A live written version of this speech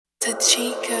to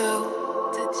Chico,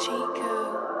 to Chico,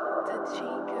 to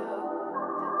Chico,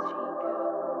 to Chico.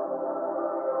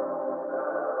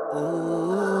 Ooh,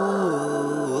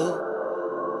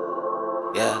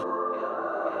 yeah.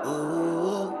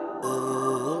 Ooh,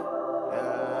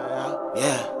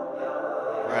 yeah.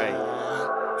 Right.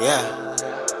 Yeah.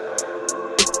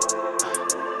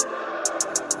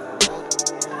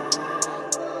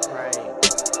 Right.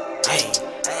 Hey,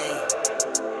 hey,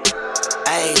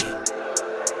 hey.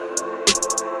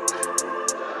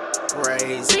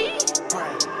 Brazy.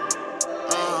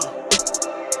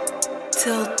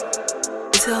 Till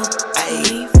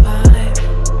Ayy. 25.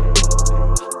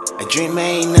 A dream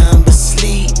ain't nothing but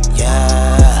sleep,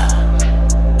 yeah.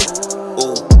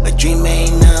 Ooh, a dream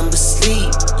ain't nothing but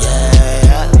sleep,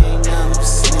 yeah.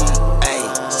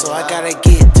 Ayy, so I gotta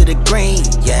get to the green,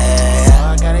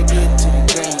 yeah.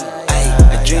 Ayy,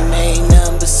 a dream ain't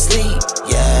nothing but sleep,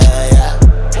 yeah.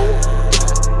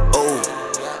 Ooh,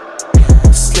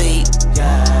 sleep,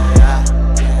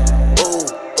 ooh,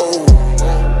 ooh.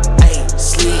 Ayy,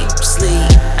 sleep,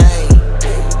 ayy.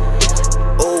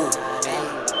 Ooh,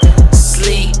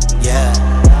 sleep, yeah.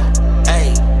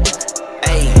 Ayy,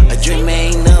 ayy, a dream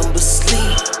ain't nothing but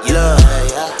sleep, yeah.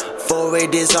 For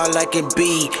it is all I can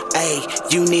be, ayy.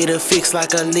 You need a fix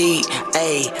like a lead,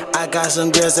 ayy. I got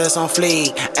some girls that's on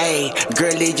fleek, ayy.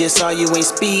 Girlie just saw you ain't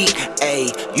speak,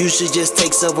 ayy. You should just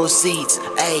take several seats,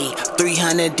 ayy.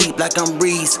 300 deep like I'm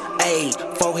Reese, ayy.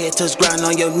 Forehead touch ground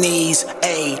on your knees,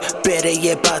 ayy. Better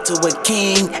yet bow to a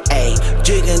king, ayy.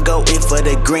 You can go in for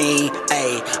the green,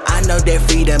 ayy. I know that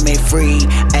freedom ain't free,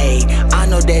 ayy. I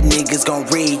know that niggas gon'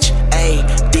 reach, ayy.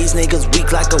 These niggas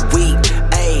weak like a week,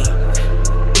 ayy.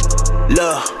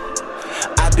 Look,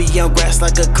 I be on grass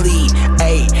like a cleat,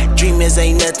 ayy. Dreamers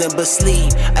ain't nothing but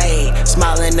sleep, ayy.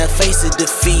 Smile in the face of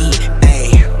defeat,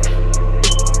 ayy.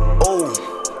 Ooh,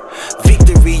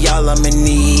 victory all I'ma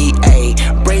need, ayy.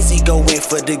 Brazy go in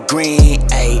for the green,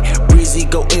 ayy. Breezy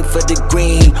go in for the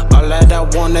green. All that I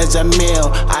want is a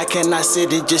meal. I cannot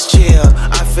sit and just chill.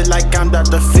 I feel like I'm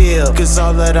Dr. Phil, cause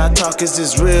all that I talk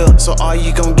is real. So all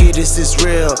you gon' get is this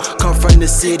real. Come from the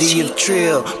city of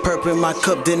Trill. Purple in my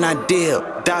cup, then I dip.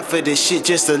 Die for this shit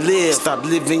just to live. Stop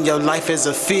living your life as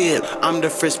a field. I'm the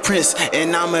first prince,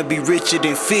 and I'ma be richer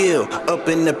than Phil. Up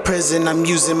in the present, I'm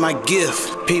using my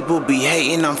gift. People be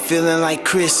hating, I'm feeling like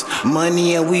Chris.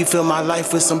 Money and we fill my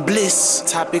life with some bliss.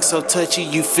 Topic so touchy,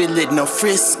 you feel it, no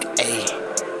frisk, ayy.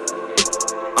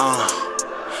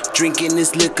 Drinking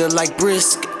this liquor like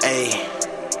brisk, ayy.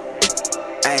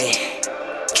 Ayy.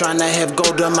 Tryna have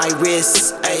gold on my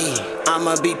wrist, ayy.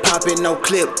 I'ma be popping no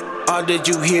clip. All that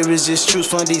you hear is just truth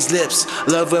from these lips.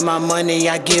 Love with my money,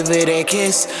 I give it a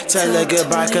kiss. Tell her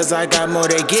goodbye cause I got more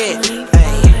to get, ayy.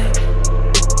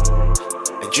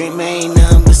 A dream ain't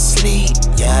nothing but sleep,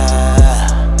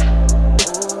 yeah.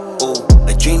 Ooh,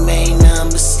 a dream ain't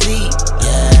nothing but sleep,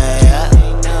 yeah.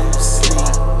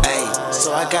 Ayy,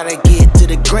 so I gotta get to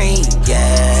the green,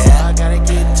 yeah.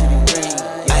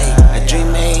 Ayy, a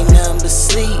dream ain't nothing but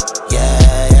sleep,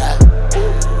 yeah.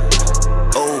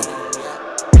 Ooh,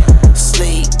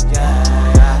 sleep,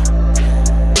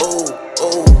 ooh,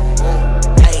 ooh.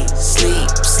 Ayy, sleep,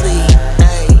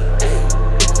 ayy.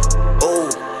 Ooh,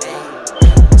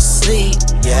 sleep,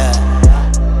 yeah.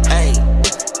 Ayy,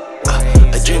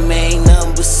 a dream ain't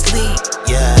nothing but sleep,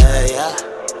 yeah.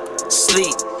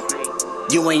 Sleep,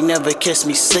 you ain't never catch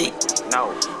me sleep.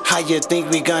 No. How you think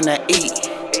we gonna eat?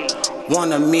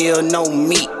 Want a meal, no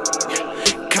meat.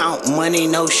 Count money,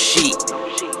 no sheep.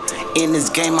 In this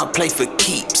game I play for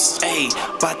keeps, ayy.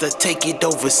 Bout to take it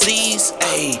overseas,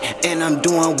 ayy. And I'm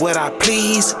doing what I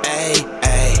please, ayy,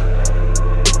 ayy.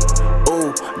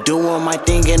 Ooh, doing my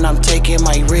thing and I'm taking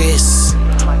my risks.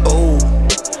 Ooh,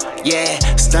 yeah,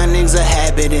 stunning's a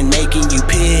habit and making you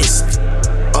pissed.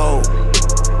 Oh,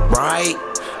 right.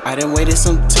 I done waited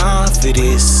some time for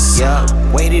this, yeah.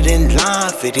 Waited in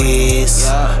line for this,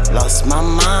 yeah. Lost my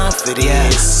mind for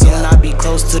this. Soon I'll be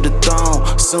close to the throne.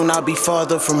 Soon I'll be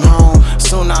farther from home.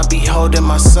 Soon I'll be holding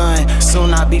my son.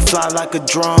 Soon I'll be fly like a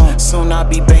drone. Soon I'll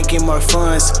be banking more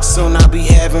funds. Soon I'll be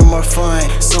having more fun.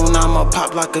 Soon I'ma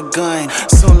pop like a gun.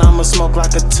 Soon I'ma smoke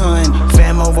like a ton.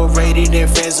 Fam overrated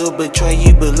and friends will betray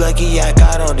you, but lucky I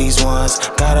got all these ones.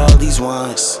 Got all these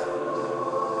ones.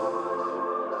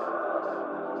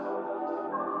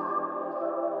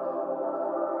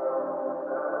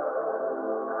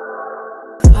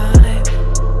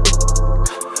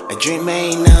 A dream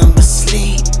ain't nothing but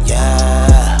sleep,